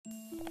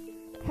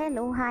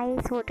Hello, hi.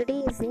 So today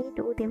is day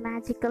 2, the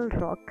magical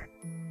rock.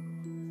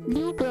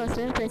 Lee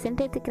Grossler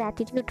presented the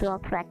gratitude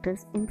rock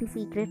practice in The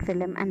Secret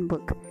film and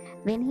book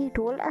when he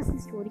told us the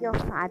story of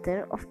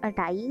father of a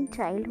dying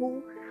child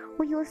who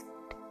used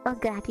a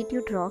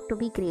gratitude rock to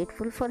be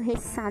grateful for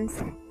his son's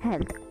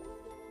health,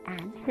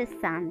 and his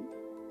son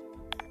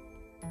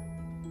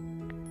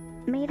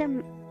made a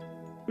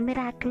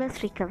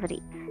miraculous recovery.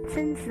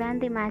 Since then,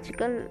 the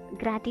magical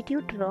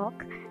gratitude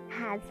rock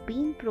has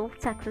been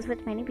proved success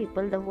with many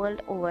people the world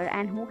over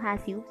and who has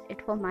used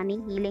it for money,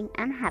 healing,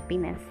 and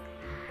happiness.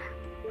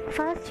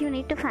 First, you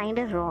need to find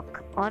a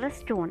rock or a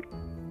stone.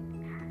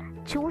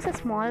 Choose a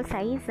small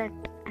size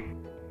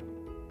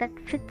that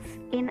fits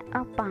in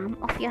a palm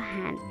of your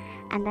hand,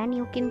 and then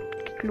you can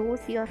close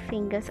your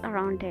fingers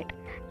around it.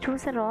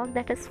 Choose a rock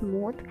that is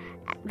smooth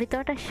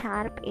without a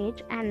sharp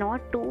edge and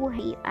not too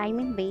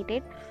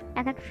weighted,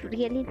 and that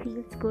really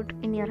feels good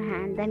in your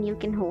hand. Then you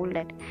can hold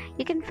it.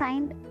 You can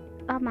find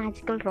a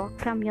magical rock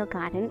from your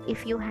garden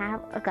if you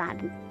have a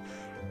garden.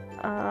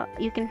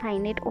 You can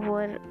find it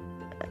over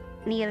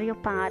near your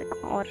park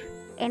or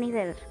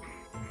anywhere.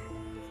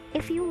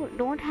 If you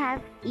don't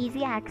have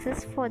easy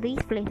access for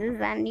these places,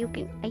 then you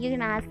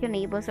can ask your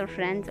neighbors or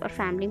friends or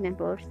family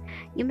members.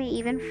 You may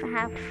even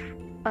have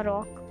a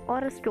rock or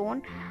a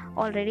stone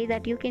already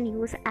that you can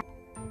use.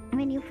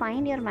 When you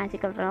find your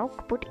magical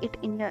rock, put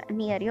it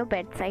near your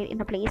bedside,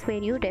 in a place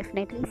where you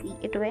definitely see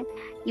it when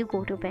you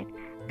go to bed.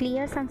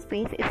 Clear some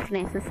space if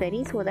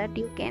necessary so that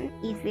you can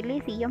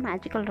easily see your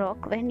magical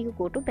rock when you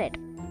go to bed.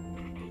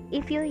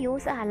 If you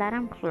use an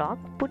alarm clock,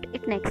 put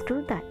it next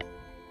to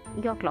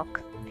your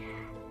clock.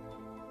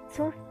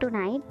 So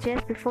tonight,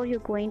 just before you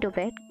go into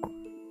bed,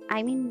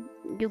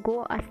 you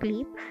go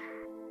asleep,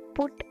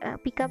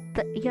 pick up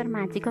your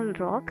magical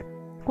rock,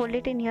 hold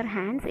it in your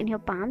hands, in your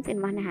palms, in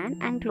one hand,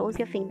 and close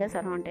your fingers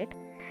around it.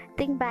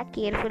 Think back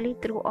carefully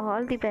through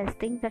all the best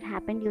things that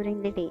happened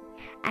during the day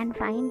and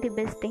find the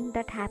best thing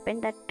that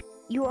happened that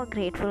you are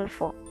grateful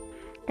for.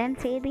 Then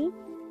say the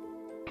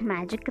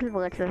magical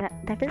words,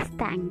 that is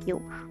thank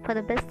you for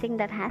the best thing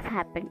that has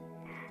happened.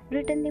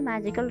 Return the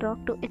magical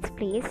rock to its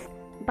place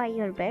by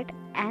your bed,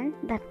 and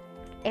that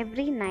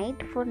every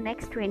night for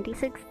next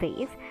 26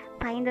 days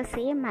find the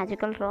same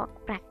magical rock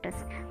practice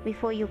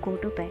before you go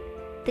to bed.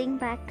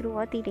 Think back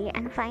throughout the day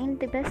and find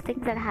the best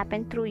things that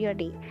happened through your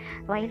day.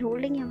 While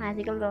holding your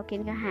magical rock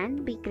in your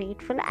hand, be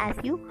grateful as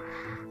you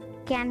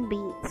can be,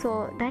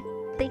 so that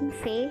things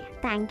say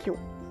thank you.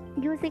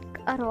 Using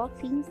a rock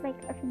seems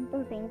like a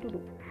simple thing to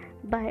do,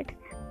 but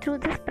through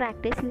this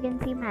practice you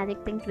can see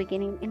magic things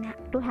beginning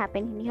to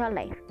happen in your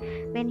life.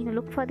 When you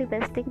look for the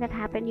best thing that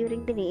happened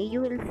during the day,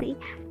 you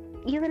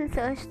will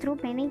search through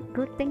many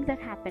good things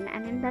that happen,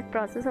 and in that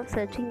process of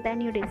searching,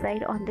 then you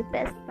decide on the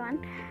best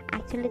one,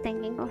 actually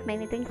thinking of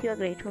many things you are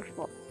grateful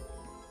for.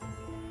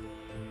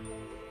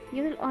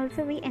 You will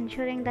also be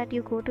ensuring that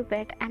you go to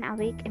bed and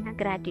awake in a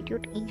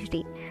gratitude each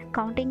day.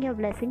 Counting your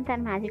blessings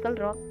and magical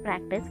rock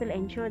practice will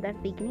ensure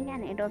that beginning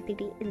and end of the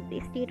day is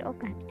the state of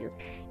gratitude.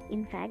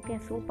 In fact, they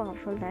are so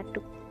powerful that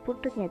to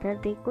put together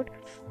they could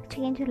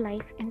change your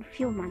life in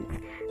few months.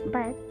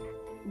 But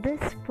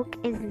this book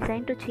is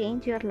designed to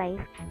change your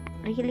life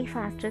really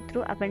faster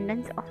through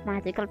abundance of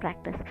magical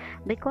practice,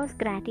 because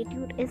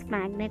gratitude is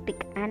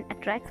magnetic and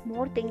attracts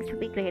more things to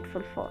be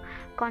grateful for.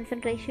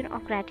 Concentration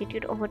of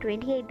gratitude over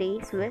 28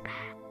 days will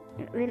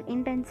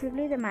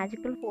intensify the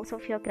magical force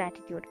of your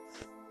gratitude.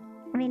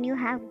 When you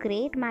have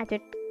great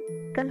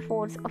magical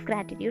force of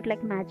gratitude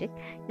like magic,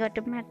 you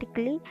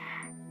automatically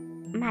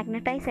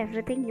magnetize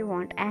everything you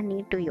want and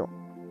need to you.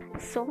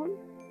 So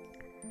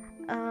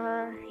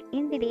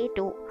in the day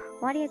 2,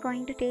 what you're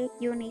going to take,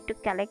 you need to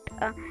collect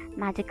a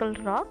magical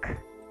rock,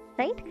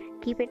 right?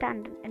 Keep it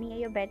near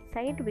your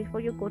bedside before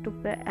you go to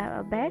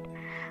bed.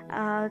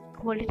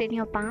 Hold it in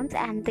your palms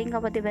and think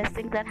about the best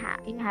things that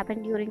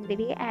happened during the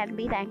day and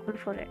be thankful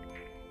for it.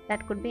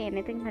 That could be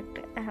anything,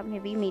 that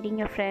maybe meeting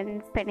your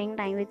friends, spending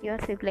time with your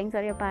siblings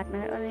or your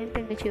partner, or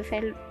anything which you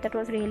felt that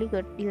was really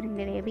good during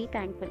the day. Be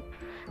thankful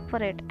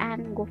for it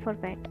and go for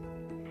bed.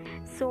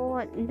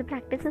 So the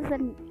practices that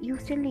you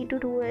still need to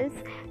do is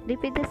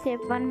repeat the step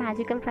 1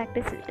 magical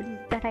practice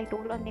that I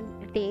told on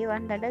the day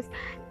 1, that is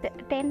the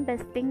 10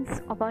 best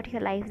things about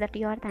your life that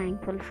you are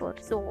thankful for.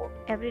 So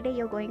every day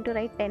you're going to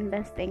write 10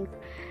 best things.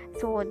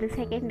 So the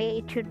second day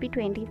it should be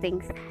 20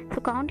 things.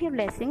 So count your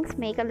blessings,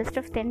 make a list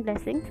of 10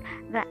 blessings,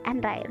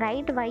 and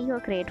write why you are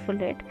grateful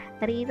for it.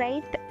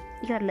 Rewrite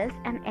your list,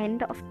 and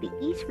end of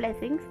each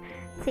blessings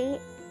say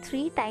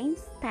 3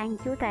 times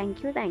thank you,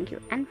 thank you, thank you,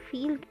 and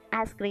feel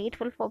as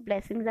grateful for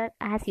blessings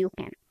as you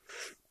can.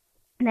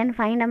 Then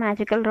find a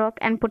magical rock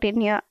and put it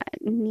near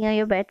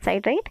your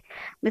bedside, right?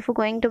 Before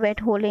going to bed,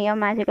 holding your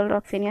magical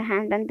rocks in your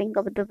hand, and think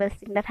about the best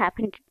thing that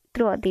happened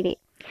throughout the day.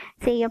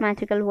 Say your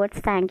magical words,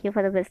 thank you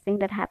for the best thing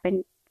that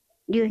happened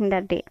during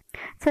that day.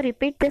 So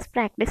repeat this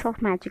practice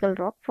of magical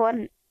rock for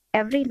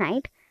every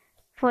night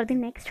for the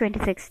next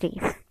 26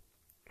 days.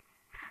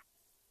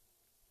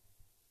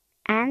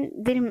 And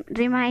the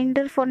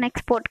reminder for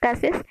next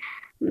podcast is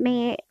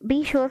May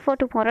be sure for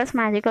tomorrow's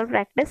magical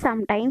practice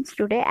sometimes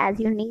today, as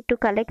you need to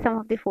collect some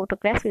of the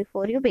photographs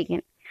before you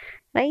begin,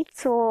 right?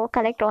 So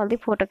collect all the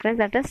photographs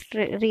that is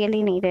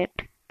really needed,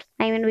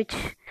 I mean, which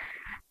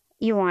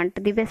you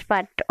want, the best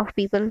part of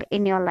people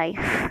in your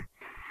life.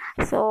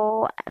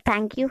 So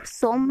thank you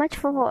so much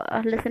for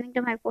listening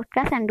to my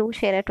podcast, and do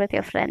share it with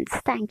your friends.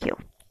 Thank you.